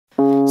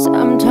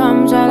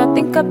Sometimes all I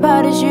think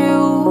about is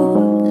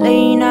you.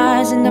 Late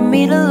nights in the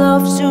middle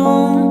of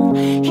Zoom.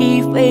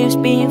 Heat waves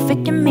been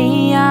faking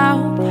me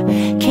out.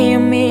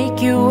 Can't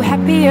make you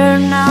happier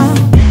now.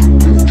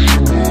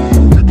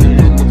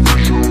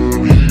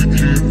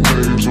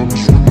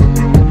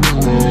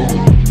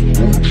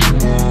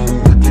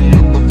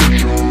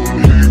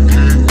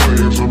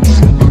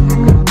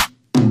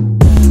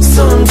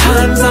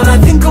 Sometimes all I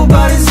think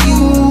about is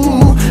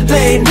you.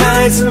 Late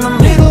nights in the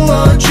middle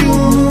of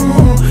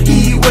June.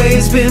 Heat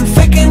waves been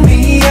faking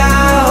me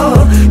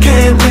out.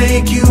 Can't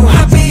make you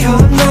happier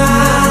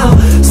now.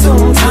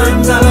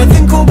 Sometimes all I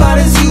think about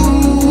is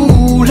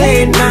you.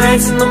 Late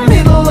nights in the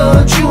middle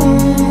of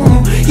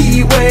June.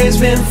 Heat waves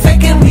been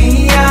faking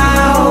me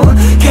out.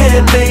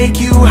 Can't make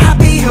you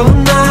happier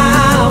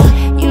now.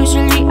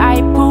 Usually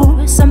I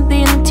put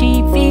something on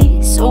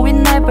TV, so we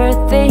never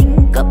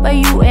think about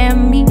you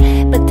and me.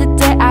 But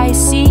today I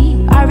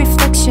see our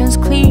reflections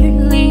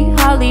clearly.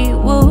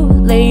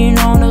 Hollywood laying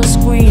on the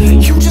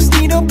screen. You just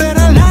need a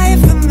better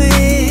life than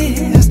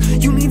this.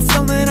 You need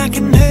something I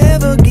can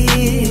never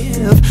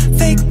give.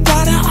 Fake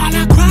water all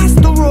across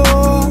the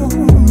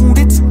road.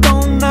 It's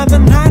gone now, the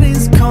night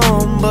is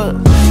come. But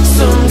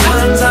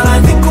sometimes all I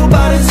think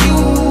about is you.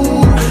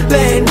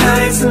 Late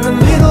nights in the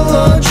middle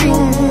of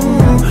June.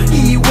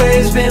 Heat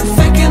waves been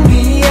faking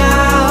me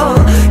out.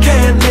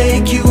 Can't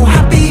make you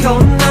happier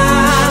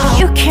now.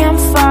 You can't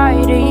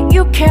fight it,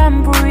 you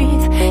can't breathe.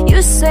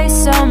 You say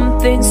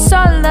something so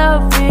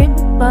loving,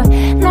 but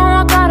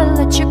now I gotta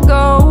let you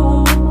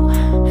go.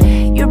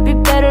 You'd be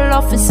better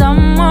off with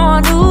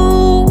someone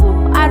new.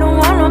 I don't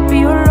wanna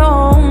be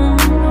alone.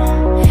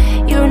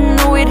 You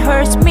know it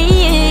hurts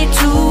me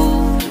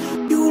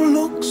too. You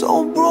look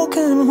so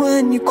broken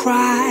when you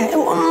cry.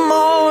 One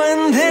more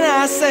and then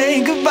I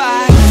say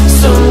goodbye.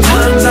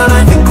 Sometimes all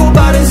I think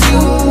about is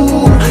you.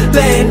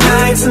 Late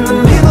nights in the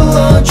middle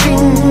of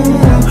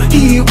June.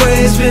 Heat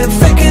waves been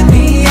faking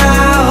me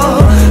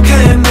out.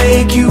 Can't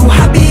make you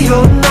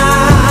happier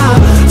now.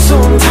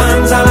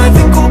 Sometimes all I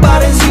think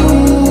about is you.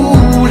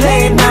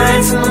 Late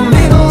nights in the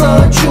middle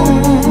of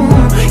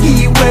June.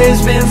 Heat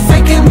waves been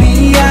faking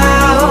me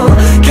out.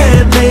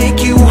 Can't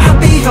make you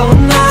happier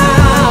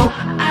now.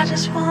 I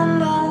just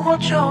wonder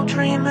what you're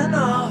dreaming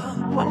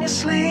of when you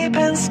sleep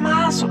and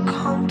smile so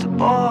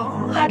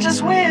comfortable. I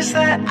just wish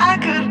that I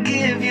could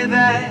give you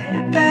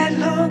that bad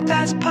look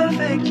that's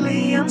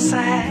perfectly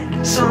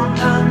unsaid.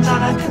 Sometimes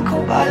all I think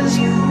about is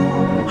you.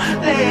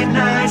 Late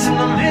nights in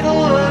the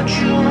middle of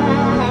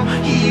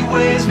June. Heat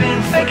waves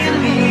been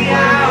faking me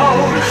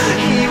out.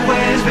 Heat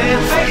waves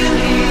been faking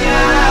me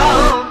out.